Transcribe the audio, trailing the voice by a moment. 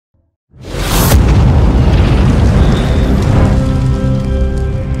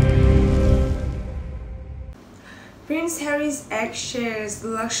Prince Harry's ex shares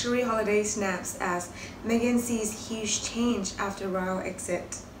luxury holiday snaps as Meghan sees huge change after royal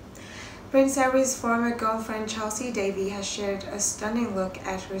exit. Prince Harry's former girlfriend Chelsy Davy has shared a stunning look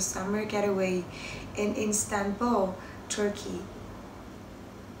at her summer getaway in Istanbul, Turkey.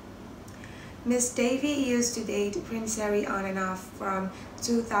 Miss Davy used to date Prince Harry on and off from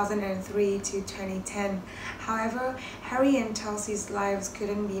 2003 to 2010. However, Harry and Chelsea's lives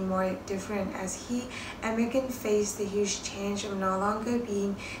couldn't be more different as he and Meghan faced the huge change of no longer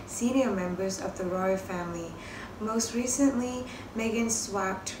being senior members of the royal family. Most recently, Meghan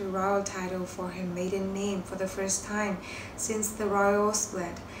swapped her royal title for her maiden name for the first time since the royal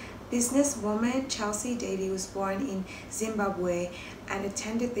split. Businesswoman Chelsy Davy was born in Zimbabwe and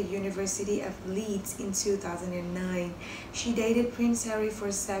attended the University of Leeds in 2009. She dated Prince Harry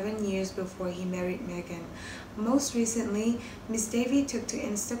for 7 years before he married Meghan. Most recently, Miss Davy took to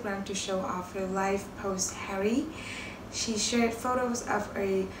Instagram to show off her life post-Harry. She shared photos of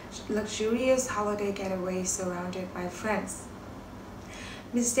a luxurious holiday getaway surrounded by friends.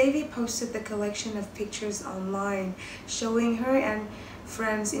 Miss Davy posted the collection of pictures online showing her and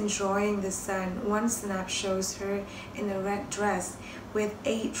friends enjoying the sun. One snap shows her in a red dress with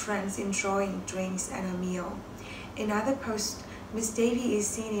 8 friends enjoying drinks and a meal. In other post, Miss Davy is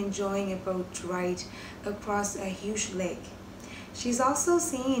seen enjoying a boat ride across a huge lake. She's also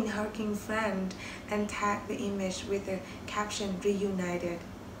seen hugging friend and tagged the image with the caption "Reunited."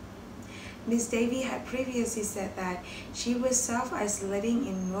 Miss Davy had previously said that she was self-isolating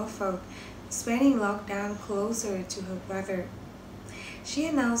in Norfolk, spending lockdown closer to her brother. She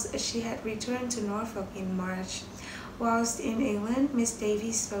announced she had returned to Norfolk in March. Whilst in England, Miss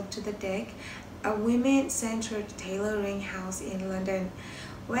Davy spoke to The Deck, a women-centered tailoring house in London.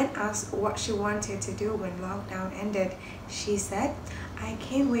 When asked what she wanted to do when lockdown ended, she said, "I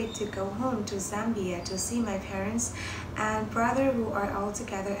can't wait to go home to Zambia to see my parents and brother who are all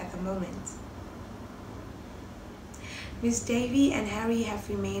together at the moment." Miss Davy and Harry have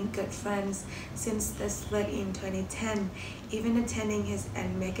remained good friends since the split in 2010, even attending his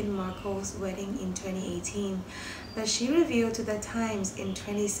and Meghan Markle's wedding in 2018. But she revealed to The Times in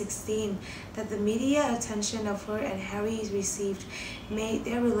 2016 that the media attention of her and Harry received made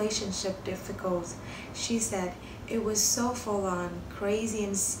their relationship difficult. She said, "It was so full-on, crazy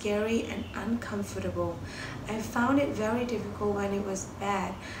and scary and uncomfortable. I found it very difficult when it was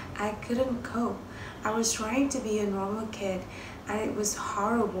bad. I couldn't cope. I was trying to be a normal kid and it was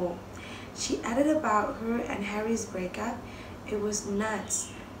horrible." She added about her and Harry's breakup, "It was nuts.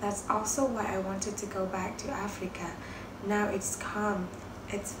 That's also why I wanted to go back to Africa. Now it's calm.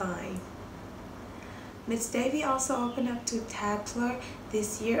 It's fine." Miss Davy also opened up to Tatler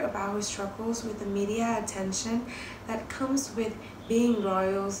this year about her struggles with the media attention that comes with being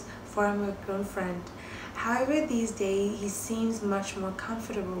royal's former girlfriend. However, these days he seems much more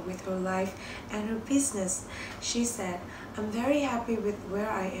comfortable with her life and her business. She said, "I'm very happy with where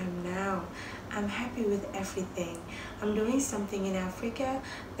I am now. I'm happy with everything. I'm doing something in Africa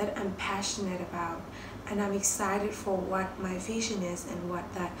that I'm passionate about. And I'm excited for what my vision is and what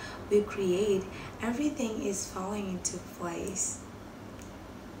that will create. Everything is falling into place."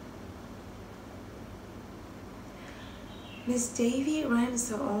 Miss Davy runs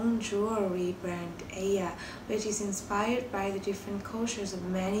her own jewelry brand, Aya, which is inspired by the different cultures of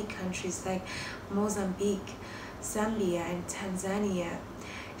many countries like Mozambique, Zambia, and Tanzania.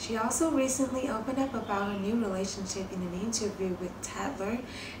 She also recently opened up about her new relationship in an interview with Tatler.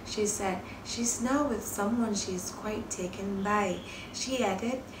 She said she's now with someone she's quite taken by. She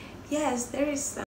added, "Yes, there is some